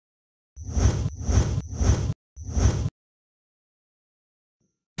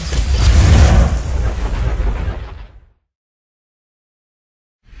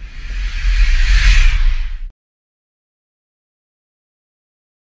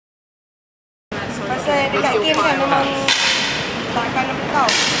dekat game kan memang tak akan nampak kau.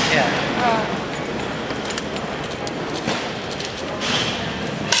 Ya.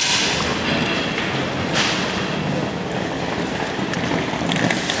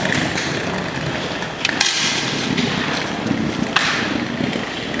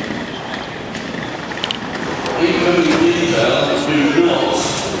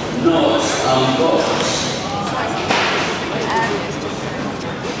 Not unboxed.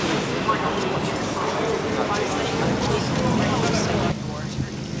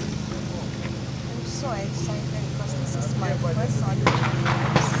 I'm so excited because this is my first audition.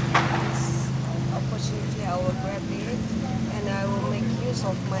 This opportunity I will grab it and I will make use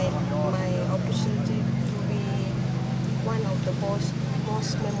of my opportunity to be one of the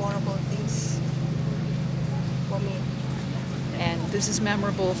most memorable things for me. And this is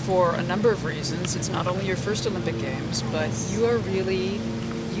memorable for a number of reasons. It's not only your first Olympic Games, but you are really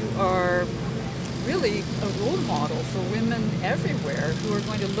a role model for women everywhere who are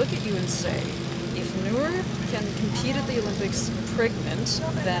going to look at you and say, if Noor can compete at the Olympics pregnant,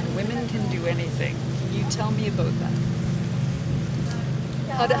 then women can do anything. Can you tell me about that?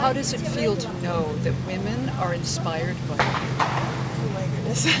 How does it feel to know that women are inspired by you? Oh my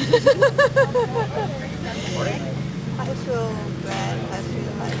goodness. I feel bad. I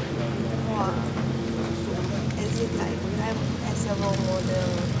feel like, wow. Is it like I'm as a role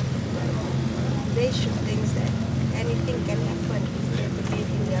model? They should think that anything can happen if they believe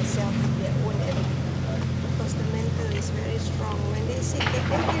in themselves, their own ability. Because the mental is very strong. When they say they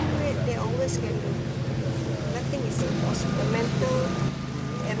can do it, they always can do it. Nothing is impossible. The mental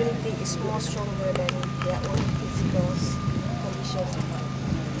ability is more stronger than their own physical condition.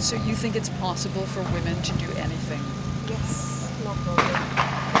 So you think it's possible for women to do anything? Yes, no problem.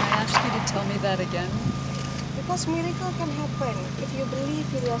 Can I ask you to tell me that again? Because miracle can happen if you believe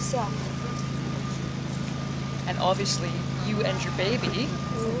in yourself. And obviously, you and your baby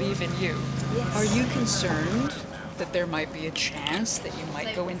believe in you. Yes. Are you concerned that there might be a chance that you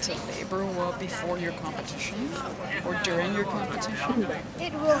might go into labor before your competition or during your competition?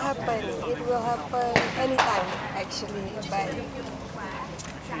 It will happen. It will happen anytime, actually. But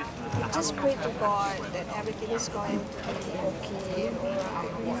just pray to God that everything is going to be okay.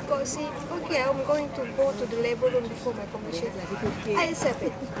 If God says, okay, I'm going to go to the labor room before my competition, I accept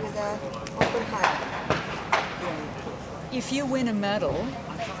it with an open heart. If you win a medal,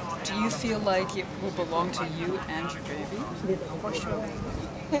 do you feel like it will belong to you and your baby? For sure.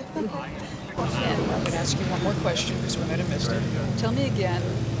 And I'm going to ask you one more question because we might have missed it. Tell me again,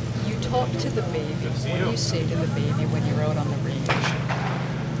 you talk to the baby. What do you say to the baby when you're out on the range?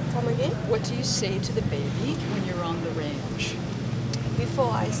 Come again? What do you say to the baby when you're on the range?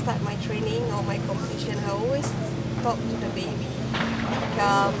 Before I start my training or my competition, I always talk to the baby.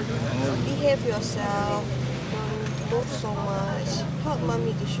 Come, behave yourself, don't move so much, help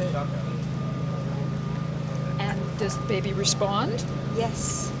mommy to show. And does the baby respond?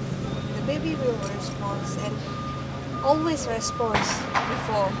 Yes, the baby will respond and always responds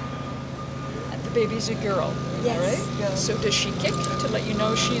before. And the baby's a girl, Yes, right? girl. So does she kick to let you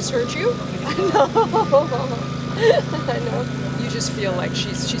know she's hurt you? No. No. You just feel like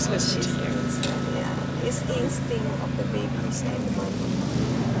she's listening to you. Yeah, it's the instinct of the baby's animal.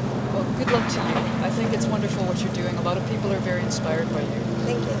 Well, good luck to you. I think it's wonderful what you're doing. A lot of people are very inspired by you.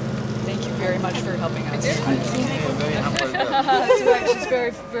 Thank you. Thank you very much for helping us. Very humble girl. That's right. She's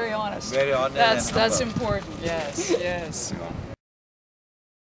very honest. Very honest. That's important. Yes.